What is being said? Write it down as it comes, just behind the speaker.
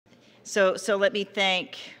So let me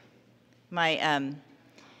thank my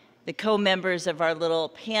the co-members of our little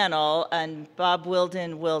panel, and Bob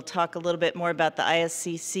Wilden will talk a little bit more about the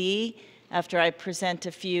ISCC after I present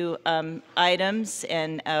a few items,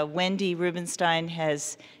 and Wendy Rubenstein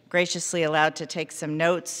has graciously allowed to take some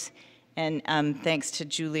notes, and thanks to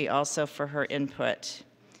Julie also for her input.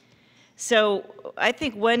 So I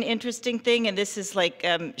think one interesting thing, and this is like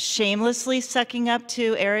shamelessly sucking up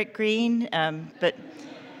to Eric Green, but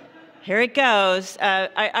here it goes.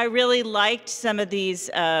 I really liked some of these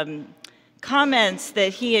comments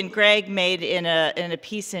that he and Greg made in a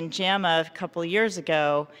piece in JAMA a couple years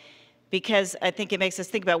ago, because I think it makes us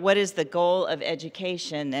think about what is the goal of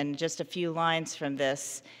education, and just a few lines from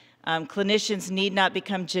this. Clinicians need not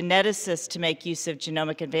become geneticists to make use of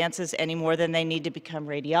genomic advances any more than they need to become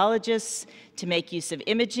radiologists to make use of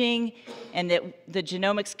imaging, and that the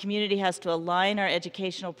genomics community has to align our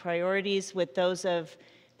educational priorities with those of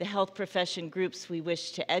the health profession groups we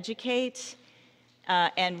wish to educate.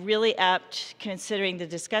 And really apt, considering the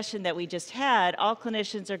discussion that we just had, all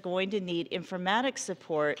clinicians are going to need informatics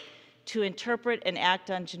support to interpret and act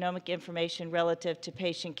on genomic information relative to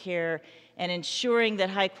patient care, and ensuring that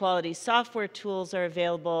high-quality software tools are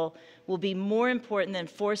available will be more important than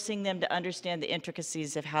forcing them to understand the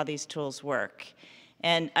intricacies of how these tools work.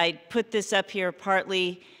 And I put this up here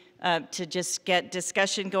partly to just get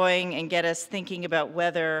discussion going and get us thinking about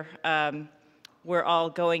whether we're all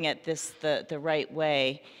going at this the right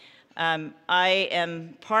way. I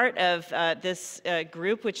am part of this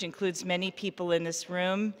group, which includes many people in this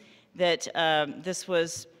room, that this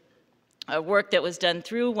was a work that was done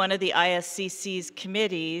through one of the ISCC's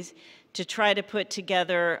committees to try to put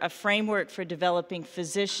together a framework for developing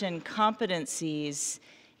physician competencies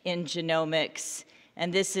in genomics.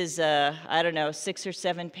 And this is a, I don't know, 6 or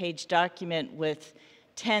 7 page document with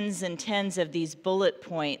tens and tens of these bullet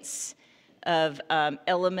points of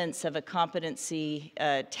elements of a competency,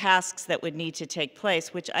 tasks that would need to take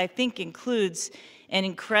place, which I think includes an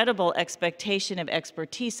incredible expectation of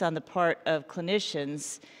expertise on the part of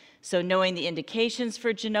clinicians. So knowing the indications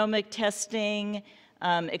for genomic testing,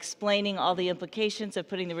 explaining all the implications of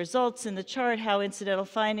putting the results in the chart, how incidental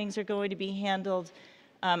findings are going to be handled,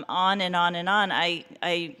 on and on and on.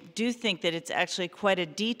 I do think that it's actually quite a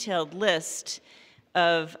detailed list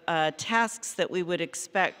of tasks that we would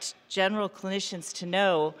expect general clinicians to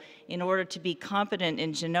know in order to be competent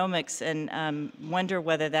in genomics, and wonder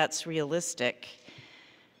whether that's realistic.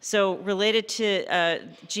 So related to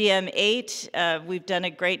GM8, we've done a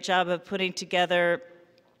great job of putting together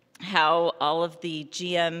how all of the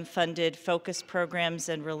GM-funded focus programs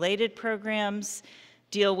and related programs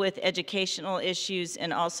deal with educational issues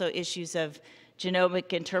and also issues of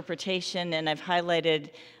genomic interpretation, and I've highlighted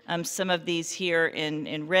some of these here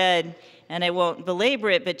in red, and I won't belabor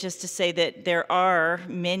it, but just to say that there are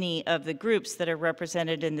many of the groups that are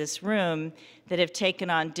represented in this room that have taken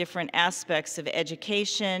on different aspects of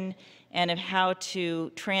education and of how to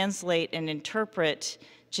translate and interpret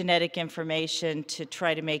genetic information to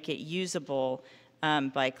try to make it usable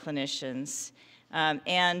by clinicians.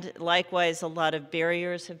 And likewise, a lot of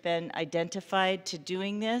barriers have been identified to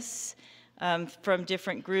doing this from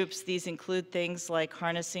different groups. These include things like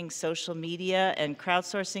harnessing social media and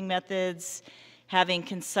crowdsourcing methods, having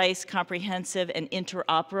concise, comprehensive, and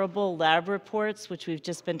interoperable lab reports, which we've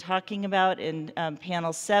just been talking about in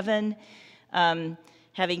panel 7,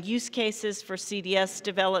 having use cases for CDS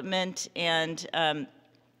development, and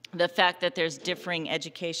the fact that there's differing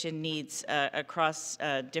education needs across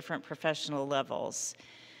different professional levels.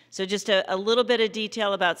 So just a little bit of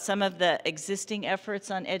detail about some of the existing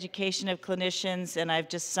efforts on education of clinicians, and I've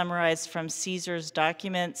just summarized from CSER's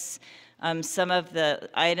documents some of the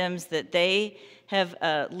items that they have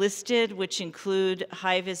listed, which include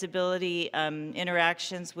high visibility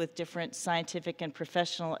interactions with different scientific and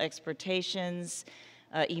professional expertations.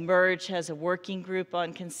 eMERGE has a working group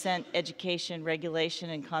on consent, education, regulation,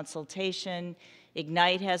 and consultation.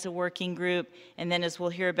 IGNITE has a working group, and then as we'll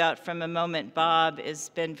hear about from a moment, Bob has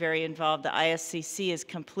been very involved. The ISCC is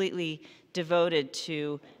completely devoted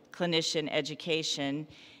to clinician education,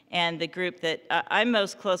 and the group that I'm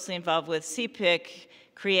most closely involved with, CPIC,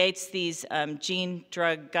 creates these gene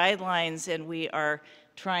drug guidelines, and we are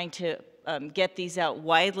trying to get these out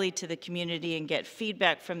widely to the community and get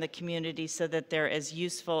feedback from the community so that they're as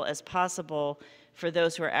useful as possible for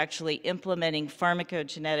those who are actually implementing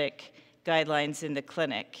pharmacogenetic guidelines in the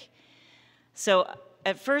clinic. So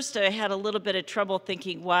at first I had a little bit of trouble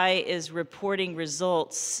thinking, why is reporting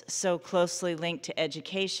results so closely linked to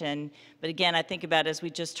education? But again, I think about, as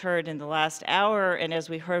we just heard in the last hour and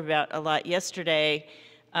as we heard about a lot yesterday,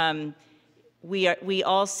 we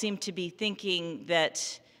all seem to be thinking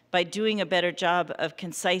that by doing a better job of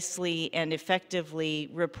concisely and effectively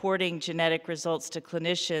reporting genetic results to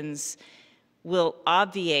clinicians will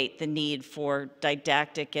obviate the need for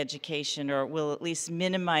didactic education, or will at least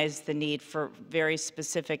minimize the need for very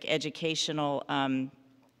specific educational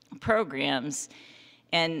programs.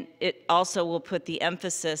 And it also will put the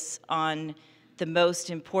emphasis on the most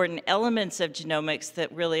important elements of genomics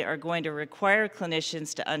that really are going to require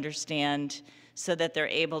clinicians to understand so that they're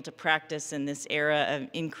able to practice in this era of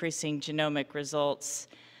increasing genomic results.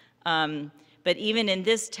 But even in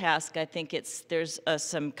this task, I think there's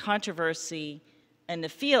some controversy in the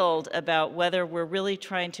field about whether we're really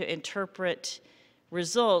trying to interpret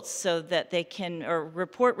results so that they can, or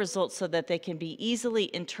report results so that they can be easily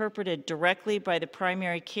interpreted directly by the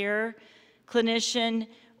primary care clinician,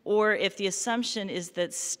 or if the assumption is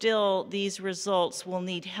that still these results will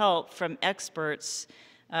need help from experts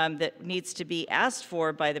that needs to be asked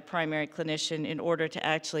for by the primary clinician in order to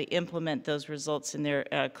actually implement those results in their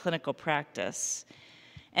clinical practice.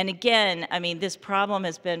 And again, I mean, this problem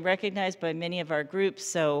has been recognized by many of our groups.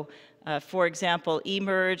 So, for example,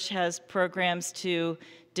 eMERGE has programs to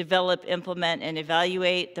develop, implement, and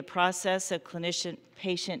evaluate the process of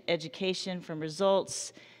clinician-patient education from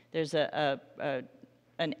results. There's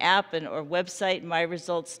an app or website,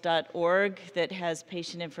 myresults.org, that has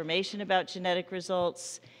patient information about genetic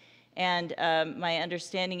results. And my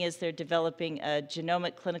understanding is they're developing a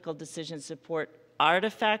genomic clinical decision support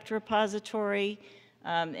artifact repository.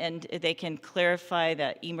 And they can clarify,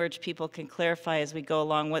 that eMERGE people can clarify as we go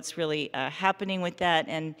along what's really happening with that.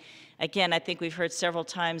 And again, I think we've heard several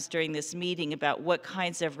times during this meeting about what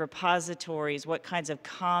kinds of repositories, what kinds of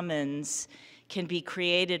commons can be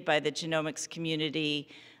created by the genomics community,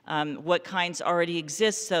 what kinds already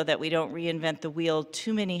exist so that we don't reinvent the wheel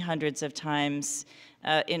too many hundreds of times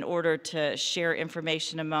in order to share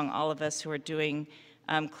information among all of us who are doing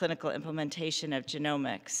clinical implementation of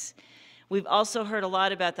genomics. We've also heard a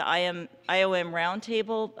lot about the IOM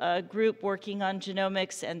Roundtable group working on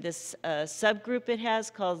genomics, and this subgroup it has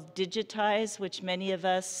called Digitize, which many of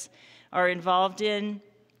us are involved in.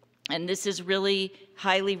 And this is really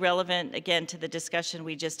highly relevant, again, to the discussion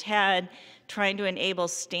we just had, trying to enable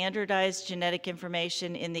standardized genetic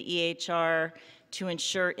information in the EHR to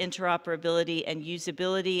ensure interoperability and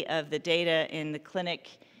usability of the data in the clinic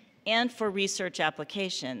and for research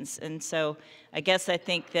applications. And so I guess I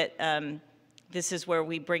think that this is where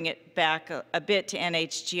we bring it back a bit to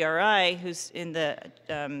NHGRI, who's in the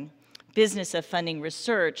business of funding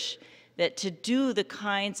research, that to do the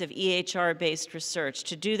kinds of EHR-based research,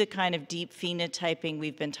 to do the kind of deep phenotyping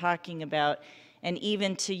we've been talking about, and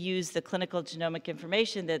even to use the clinical genomic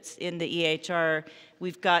information that's in the EHR,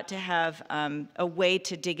 we've got to have a way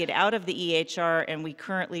to dig it out of the EHR, and we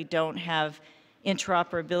currently don't have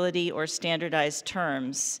interoperability or standardized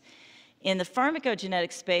terms. In the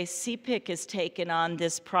pharmacogenetic space, CPIC has taken on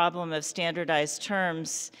this problem of standardized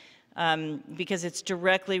terms because it's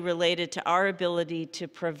directly related to our ability to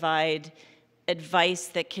provide advice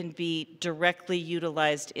that can be directly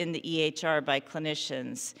utilized in the EHR by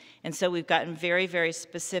clinicians. And so we've gotten very, very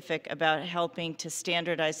specific about helping to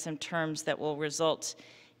standardize some terms that will result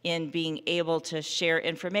in being able to share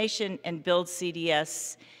information and build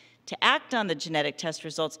CDS to act on the genetic test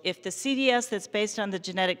results. If the CDS that's based on the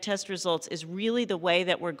genetic test results is really the way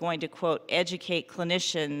that we're going to, quote, educate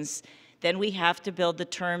clinicians, then we have to build the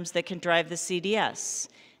terms that can drive the CDS.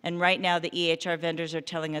 And right now, the EHR vendors are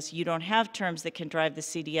telling us, you don't have terms that can drive the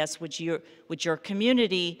CDS. Would your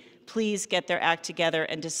community please get their act together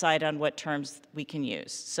and decide on what terms we can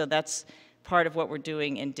use? So that's part of what we're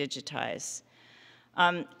doing in Digitize.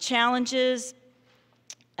 Challenges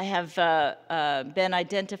have been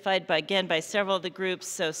identified by several of the groups.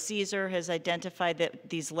 So CSER has identified that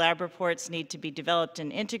these lab reports need to be developed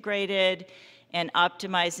and integrated, and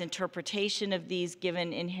optimized interpretation of these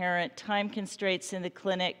given inherent time constraints in the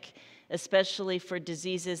clinic, especially for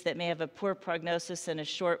diseases that may have a poor prognosis and a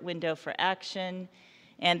short window for action.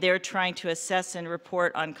 And they're trying to assess and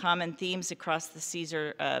report on common themes across the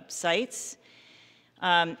CSER sites.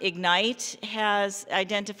 IGNITE has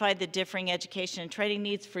identified the differing education and training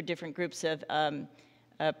needs for different groups of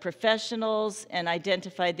professionals, and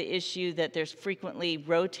identified the issue that there's frequently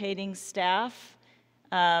rotating staff.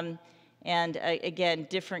 And again,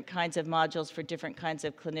 different kinds of modules for different kinds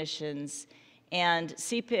of clinicians. And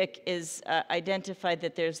CPIC is identified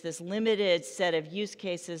that there's this limited set of use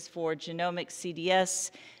cases for genomic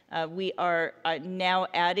CDS. We are now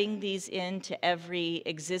adding these into every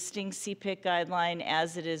existing CPIC guideline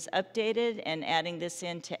as it is updated, and adding this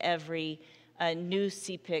into every a new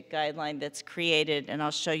CPIC guideline that's created, and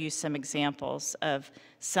I'll show you some examples of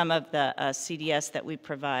some of the CDS that we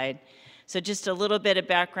provide. So just a little bit of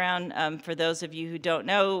background for those of you who don't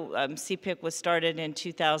know, CPIC was started in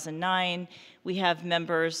 2009. We have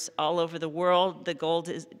members all over the world. The goal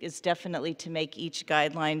is definitely to make each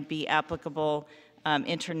guideline be applicable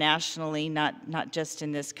internationally, not just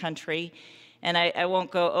in this country. And I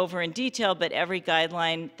won't go over in detail, but every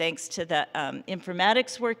guideline, thanks to the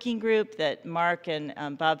informatics working group that Mark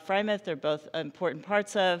and Bob Frymouth are both important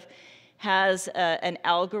parts of, has an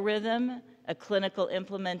algorithm, a clinical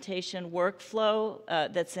implementation workflow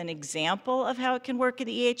that's an example of how it can work in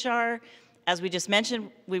the EHR. As we just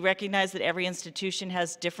mentioned, we recognize that every institution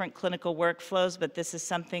has different clinical workflows, but this is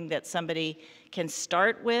something that somebody can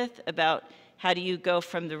start with about how do you go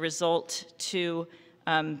from the result to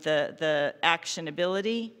the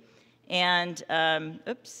actionability. And,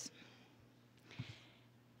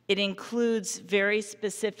 it includes very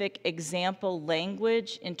specific example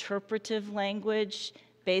language, interpretive language,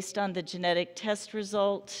 based on the genetic test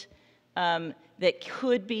result that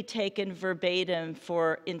could be taken verbatim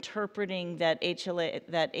for interpreting that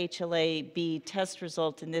HLA-B test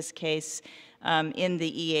result, in this case, in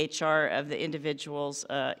the EHR of the individuals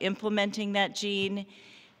implementing that gene.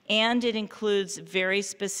 And it includes very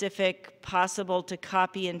specific, possible to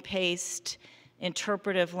copy and paste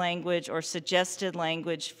interpretive language or suggested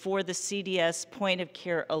language for the CDS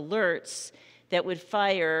point-of-care alerts that would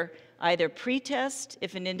fire either pre-test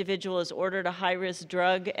if an individual is ordered a high-risk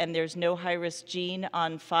drug and there's no high-risk gene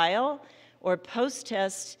on file, or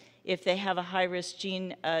post-test if they have a high-risk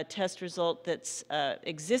gene test result that's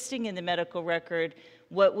existing in the medical record.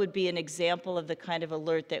 What would be an example of the kind of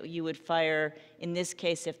alert that you would fire, in this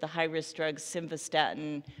case, if the high-risk drug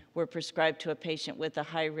simvastatin were prescribed to a patient with a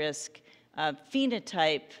high-risk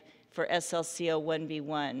phenotype for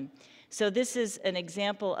SLCO1B1. So this is an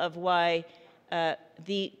example of why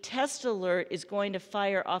the test alert is going to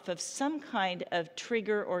fire off of some kind of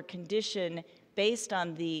trigger or condition based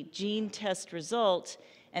on the gene test result,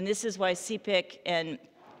 and this is why CPIC and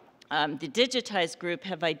the digitized group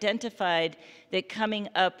have identified that coming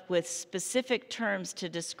up with specific terms to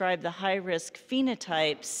describe the high-risk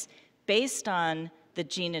phenotypes based on the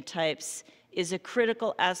genotypes is a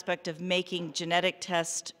critical aspect of making genetic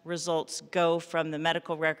test results go from the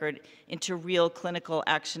medical record into real clinical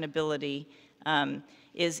actionability,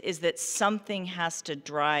 is that something has to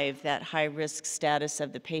drive that high-risk status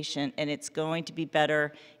of the patient, and it's going to be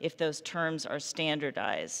better if those terms are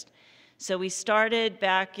standardized. So we started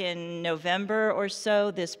back in November or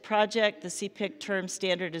so this project, the CPIC Term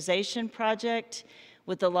Standardization Project,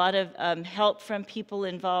 with a lot of help from people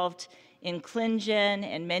involved in Clinician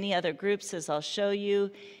and many other groups, as I'll show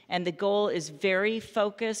you. And the goal is very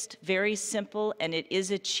focused, very simple, and it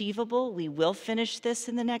is achievable. We will finish this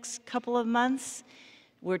in the next couple of months.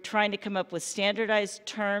 We're trying to come up with standardized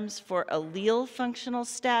terms for allele functional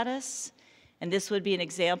status. And this would be an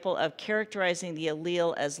example of characterizing the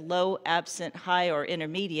allele as low, absent, high, or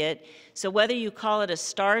intermediate. So whether you call it a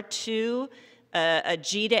star 2, a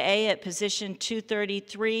G to A at position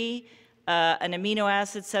 233, an amino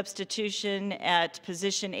acid substitution at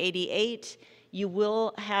position 88, you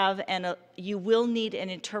will need an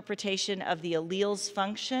interpretation of the allele's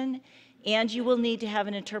function, and you will need to have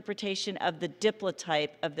an interpretation of the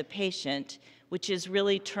diplotype of the patient, which is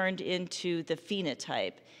really turned into the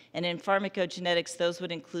phenotype. And in pharmacogenetics, those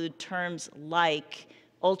would include terms like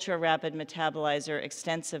ultra-rapid metabolizer,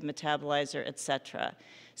 extensive metabolizer, et cetera.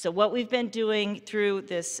 So what we've been doing through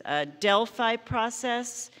this Delphi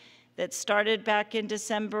process that started back in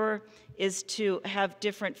December is to have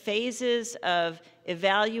different phases of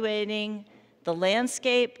evaluating the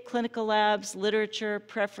landscape, clinical labs, literature,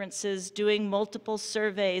 preferences, doing multiple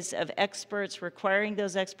surveys of experts, requiring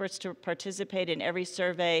those experts to participate in every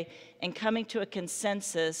survey, and coming to a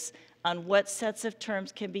consensus on what sets of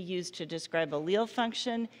terms can be used to describe allele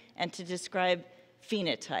function and to describe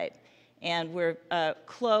phenotype. And we're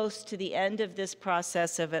close to the end of this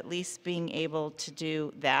process of at least being able to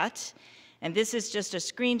do that. And this is just a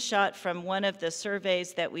screenshot from one of the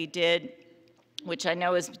surveys that we did, which I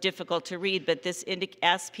know is difficult to read, but this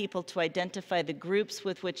asks people to identify the groups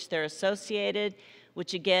with which they're associated,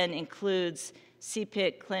 which again includes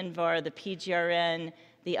CPIC, ClinVar, the PGRN,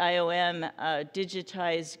 the IOM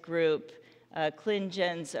digitized group,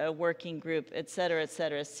 ClinGen's working group, et cetera,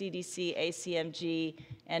 CDC, ACMG,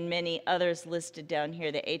 and many others listed down here,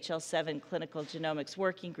 the HL7 Clinical Genomics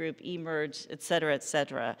Working Group, eMERGE, et cetera, et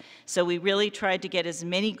cetera. So we really tried to get as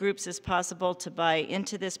many groups as possible to buy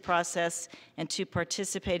into this process and to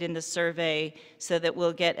participate in the survey so that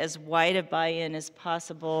we'll get as wide a buy-in as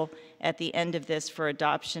possible at the end of this for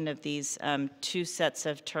adoption of these two sets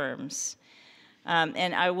of terms.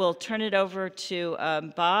 And I will turn it over to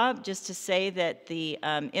Bob just to say that the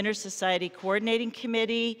Inter-Society Coordinating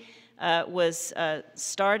Committee was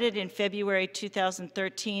started in February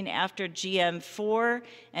 2013 after GM4,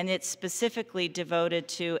 and it's specifically devoted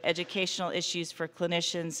to educational issues for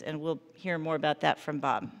clinicians, and we'll hear more about that from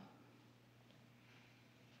Bob.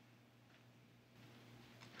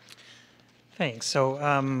 Thanks. So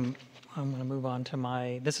I'm going to move on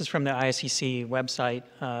to this is from the ISCC website,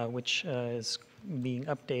 which is being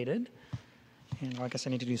updated. And I guess I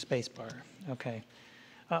need to do spacebar. Okay.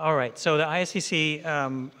 All right. So the ISCC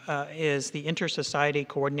is the Inter-Society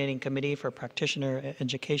Coordinating Committee for Practitioner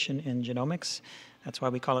Education in Genomics. That's why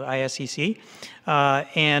we call it ISCC.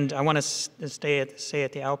 And I want to say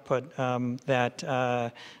at the output that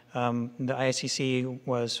the ISCC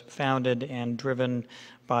was founded and driven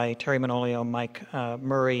by Terry Manolio, Mike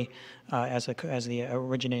Murray as the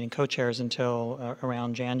originating co-chairs until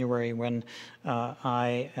around January when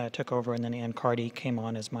I took over, and then Ann Carty came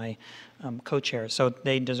on as my co-chair. So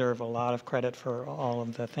they deserve a lot of credit for all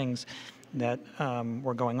of the things that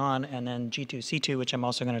were going on. And then G2C2, which I'm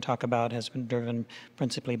also going to talk about, has been driven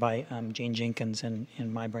principally by Jane Jenkins in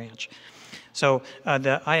my branch. So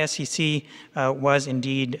the ISCC was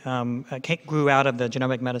indeed, grew out of the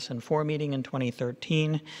Genomic Medicine 4 meeting in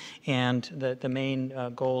 2013, and the main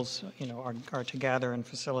goals, are to gather and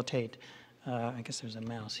facilitate, I guess there's a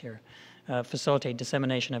mouse here, facilitate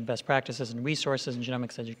dissemination of best practices and resources in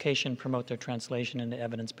genomics education, promote their translation into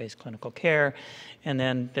evidence-based clinical care, and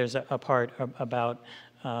then there's a part about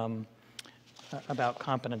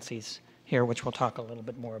competencies here, which we'll talk a little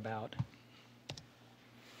bit more about.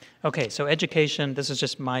 Okay, so education, this is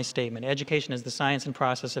just my statement. Education is the science and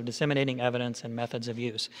process of disseminating evidence and methods of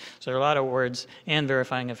use. So there are a lot of words, and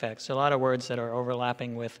verifying effects. So a lot of words that are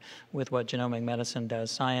overlapping with what genomic medicine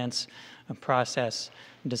does: science, process,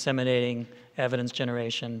 disseminating, evidence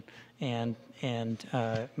generation, and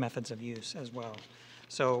methods of use as well.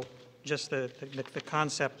 So just the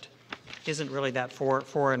concept isn't really that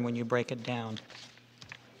foreign when you break it down.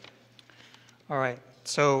 All right.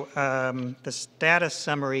 So the status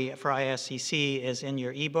summary for ISCC is in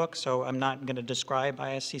your ebook, so I'm not going to describe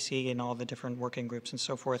ISCC and all the different working groups and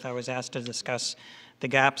so forth. I was asked to discuss the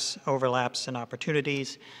gaps, overlaps, and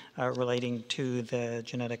opportunities relating to the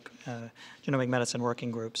genomic medicine working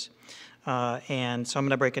groups. And so I'm going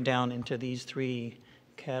to break it down into these three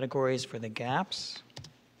categories for the gaps.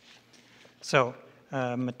 So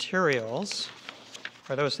materials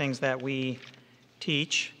are those things that we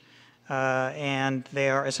teach, and they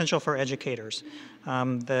are essential for educators.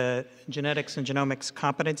 The Genetics and Genomics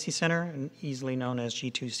Competency Center, easily known as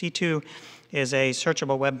G2C2, is a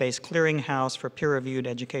searchable web-based clearinghouse for peer-reviewed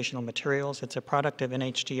educational materials. It's a product of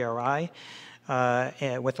NHGRI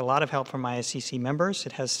with a lot of help from ISCC members.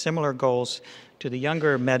 It has similar goals to the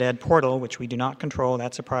younger MedEd portal, which we do not control.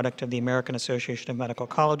 That's a product of the American Association of Medical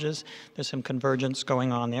Colleges. There's some convergence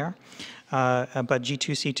going on there. But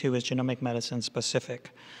G2C2 is genomic medicine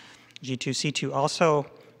specific. G2C2 also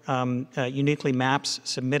uniquely maps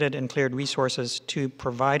submitted and cleared resources to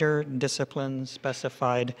provider discipline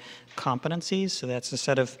specified competencies. So that's a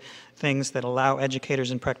set of things that allow educators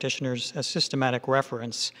and practitioners a systematic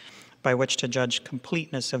reference by which to judge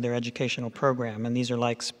completeness of their educational program. And these are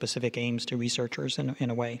like specific aims to researchers in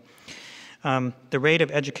a way. The rate of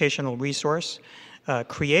educational resource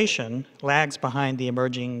creation lags behind the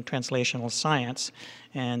emerging translational science,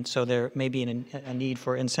 and so there may be a need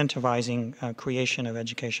for incentivizing creation of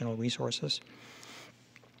educational resources.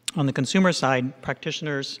 On the consumer side,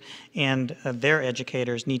 practitioners and their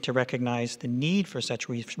educators need to recognize the need for such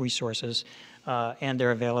resources and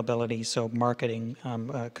their availability, so marketing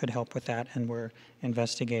could help with that, and we're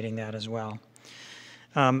investigating that as well.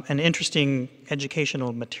 An interesting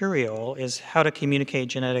educational material is how to communicate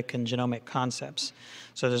genetic and genomic concepts.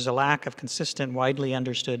 So there's a lack of consistent, widely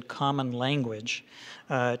understood common language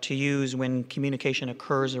to use when communication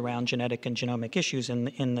occurs around genetic and genomic issues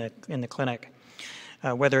in the clinic.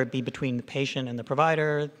 Whether it be between the patient and the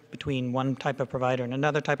provider, between one type of provider and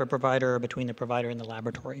another type of provider, or between the provider and the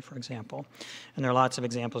laboratory, for example. And there are lots of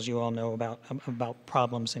examples you all know about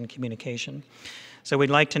problems in communication. So we'd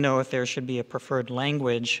like to know if there should be a preferred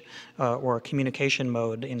language or a communication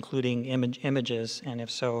mode, including images, and if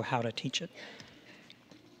so, how to teach it.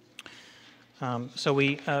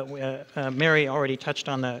 Mary already touched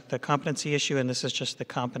on the competency issue, and this is just the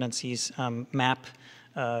competencies map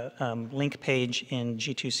link page in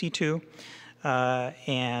G2C2.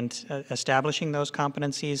 And establishing those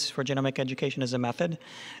competencies for genomic education is a method,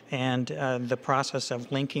 and the process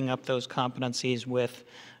of linking up those competencies with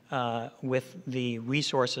the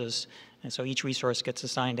resources. And so each resource gets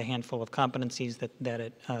assigned a handful of competencies that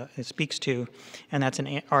it speaks to, and that's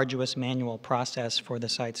an arduous manual process for the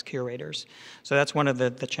site's curators. So that's one of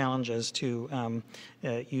the challenges to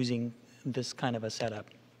using this kind of a setup.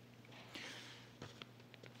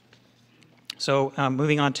 So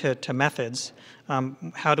moving on to methods,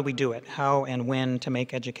 how do we do it? How and when to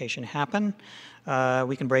make education happen?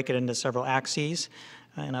 We can break it into several axes.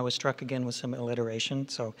 And I was struck again with some alliteration.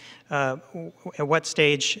 So at what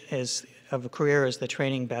stage of a career is the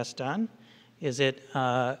training best done? Is it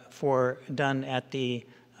done at the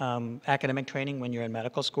academic training when you're in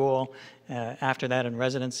medical school, after that in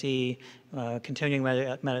residency, continuing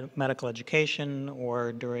medical education,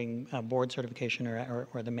 or during board certification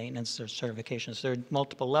or the maintenance certifications? There are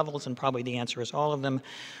multiple levels, and probably the answer is all of them.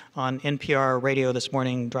 On NPR radio this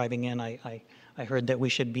morning, driving in, I heard that we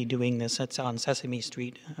should be doing this. It's on Sesame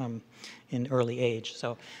Street in early age.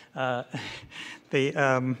 So, so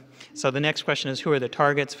the next question is, who are the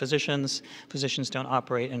targets? Physicians. Physicians don't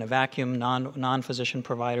operate in a vacuum. Non-physician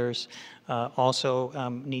providers also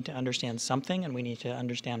need to understand something, and we need to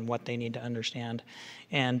understand what they need to understand.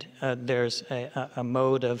 And there's a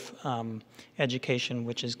mode of education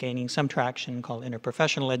which is gaining some traction called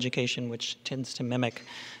interprofessional education, which tends to mimic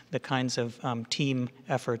the kinds of team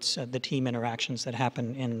efforts, the team interactions that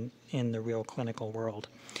happen in the real clinical world.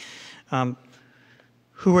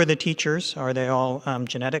 Who are the teachers? Are they all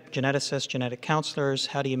geneticists, genetic counselors?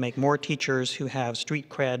 How do you make more teachers who have street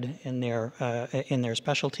cred in their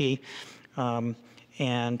specialty?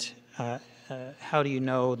 And how do you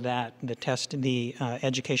know that the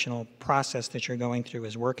educational process that you're going through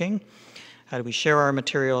is working? How do we share our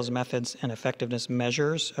materials, methods, and effectiveness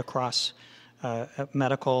measures across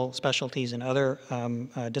medical specialties and other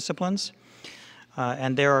disciplines?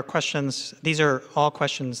 And there are questions, these are all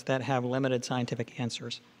questions that have limited scientific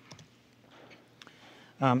answers.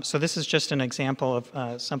 So this is just an example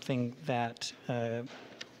of something that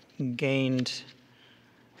gained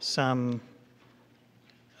some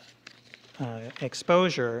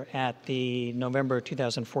exposure at the November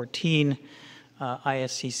 2014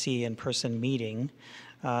 ISCC in-person meeting,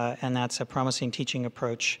 and that's a promising teaching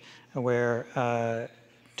approach where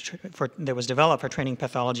that was developed for training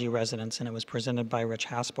pathology residents, and it was presented by Rich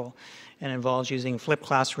Haspel, and involves using flipped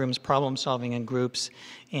classrooms, problem solving in groups,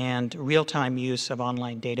 and real-time use of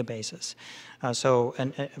online databases.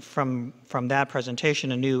 From that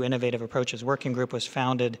presentation, a new innovative approaches working group was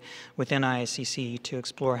founded within ISCC to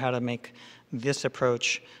explore how to make this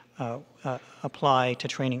approach apply to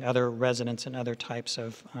training other residents and other types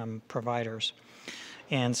of providers.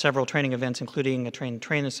 And several training events, including a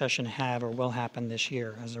trainer session, have or will happen this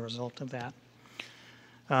year as a result of that.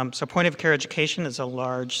 So point-of-care education is a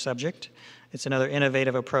large subject. It's another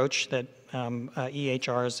innovative approach that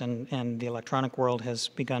EHRs and the electronic world has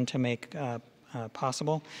begun to make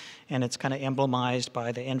possible. And it's kind of emblemized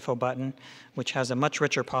by the info button, which has a much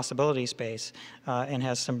richer possibility space and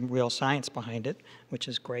has some real science behind it, which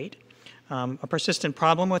is great. A persistent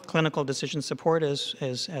problem with clinical decision support is,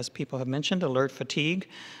 as people have mentioned, alert fatigue,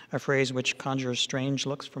 a phrase which conjures strange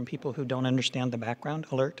looks from people who don't understand the background.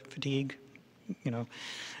 Alert fatigue, you know.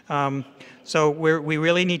 So we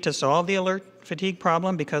really need to solve the alert fatigue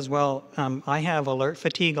problem because, well, I have alert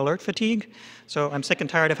fatigue. So I'm sick and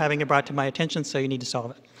tired of having it brought to my attention, so you need to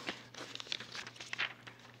solve it.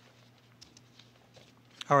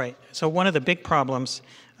 All right, so one of the big problems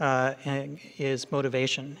is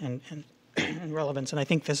motivation and relevance, and I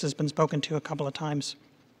think this has been spoken to a couple of times,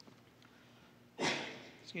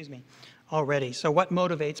 excuse me, already. So what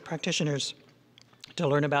motivates practitioners to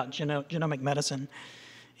learn about genomic medicine?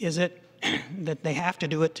 Is it that they have to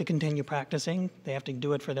do it to continue practicing? They have to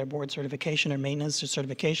do it for their board certification or maintenance or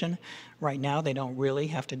certification? Right now, they don't really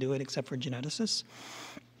have to do it except for geneticists.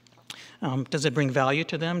 Does it bring value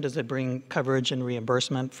to them? Does it bring coverage and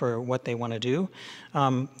reimbursement for what they want to do?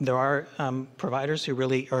 There are providers who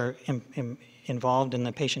really are involved in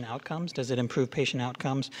the patient outcomes. Does it improve patient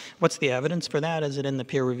outcomes? What's the evidence for that? Is it in the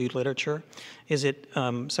peer-reviewed literature? Is it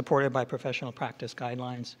supported by professional practice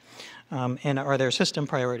guidelines? And are there system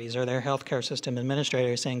priorities? Are there healthcare system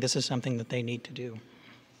administrators saying this is something that they need to do?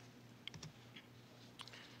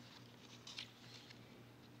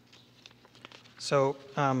 So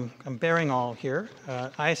I'm bearing all here.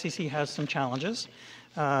 ISCC has some challenges.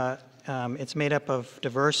 It's made up of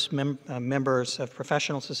diverse members of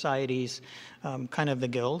professional societies, kind of the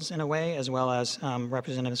guilds in a way, as well as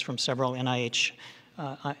representatives from several NIH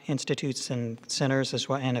institutes and centers as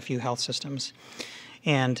well, and a few health systems.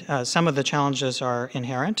 And some of the challenges are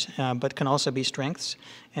inherent, but can also be strengths,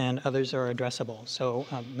 and others are addressable. So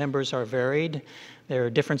members are varied. There are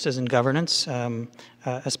differences in governance,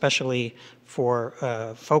 especially for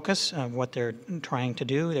focus of what they're trying to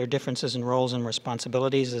do. There are differences in roles and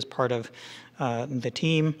responsibilities as part of the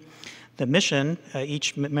team. The mission,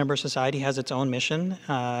 each member society has its own mission,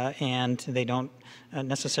 and they don't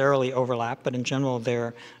necessarily overlap, but in general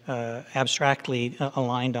they're abstractly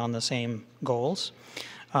aligned on the same goals.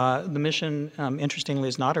 The mission, interestingly,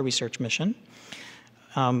 is not a research mission.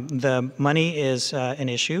 The money is an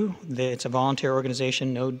issue. It's a volunteer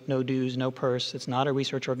organization, no dues, no purse. It's not a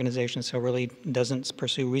research organization, so really doesn't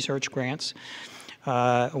pursue research grants.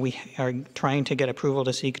 We are trying to get approval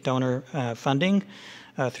to seek donor funding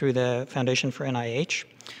through the Foundation for NIH.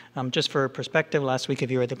 Just for perspective, last week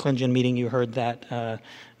if you were at the Clinician meeting, you heard that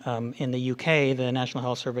in the UK, the National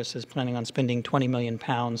Health Service is planning on spending £20 million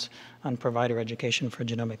on provider education for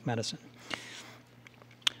genomic medicine.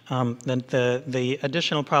 The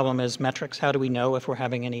additional problem is metrics. How do we know if we're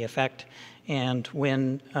having any effect? And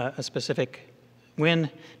when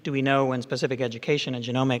do we know when specific education in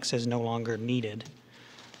genomics is no longer needed?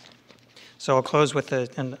 So I'll close with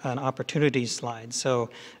an opportunities slide. So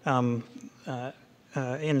in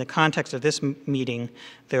the context of this meeting,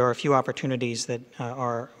 there are a few opportunities that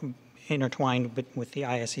are intertwined with the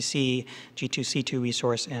ISCC, G2C2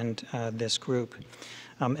 resource, and this group.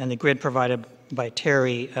 And the grid provided by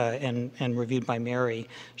Terry and reviewed by Mary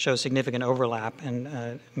shows significant overlap,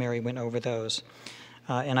 and Mary went over those.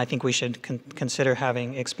 And I think we should consider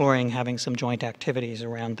exploring having some joint activities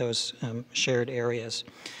around those shared areas.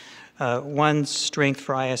 One strength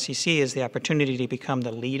for ISCC is the opportunity to become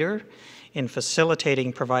the leader in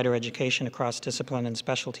facilitating provider education across discipline and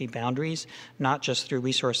specialty boundaries, not just through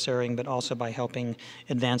resource sharing, but also by helping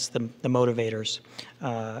advance the motivators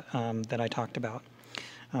that I talked about.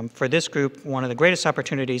 For this group, one of the greatest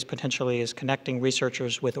opportunities potentially is connecting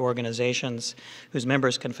researchers with organizations whose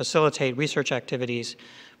members can facilitate research activities,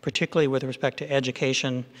 particularly with respect to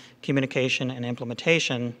education, communication, and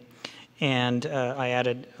implementation. And I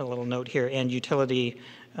added a little note here, and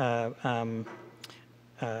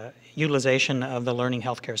utilization of the learning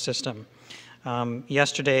healthcare system.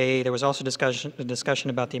 Yesterday, there was also a discussion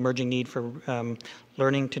about the emerging need for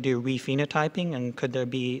learning to do rephenotyping, and could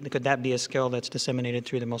that be a skill that's disseminated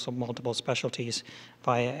through the multiple specialties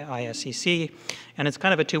via ISCC? And it's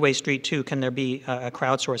kind of a two-way street too. Can there be a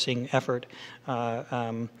crowdsourcing effort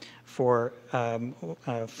for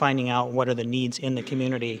finding out what are the needs in the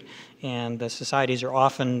community? And the societies are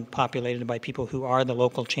often populated by people who are the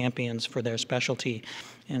local champions for their specialty.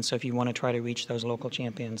 And so if you want to try to reach those local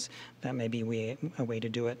champions, that may be a way to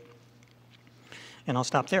do it. And I'll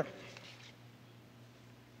stop there.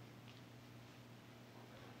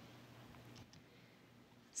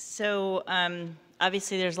 So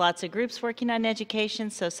obviously there's lots of groups working on education,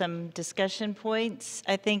 so some discussion points,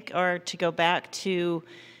 I think, are to go back to,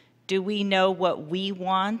 do we know what we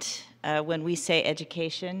want when we say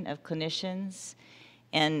education of clinicians?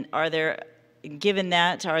 And are there, given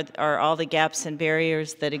that, are all the gaps and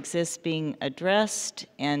barriers that exist being addressed?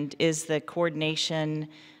 And is the coordination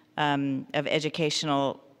of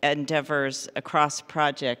educational endeavors across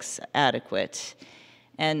projects adequate?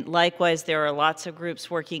 And likewise, there are lots of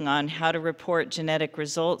groups working on how to report genetic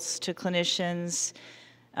results to clinicians.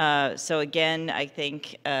 So again, I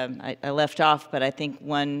think, I left off, but I think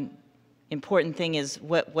one important thing is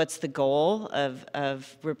what's the goal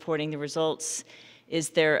of reporting the results? Is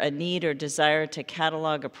there a need or desire to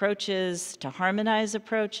catalog approaches, to harmonize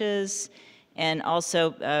approaches, and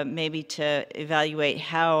also maybe to evaluate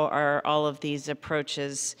how are all of these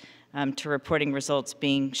approaches to reporting results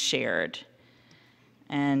being shared?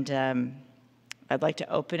 And I'd like to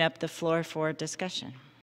open up the floor for discussion.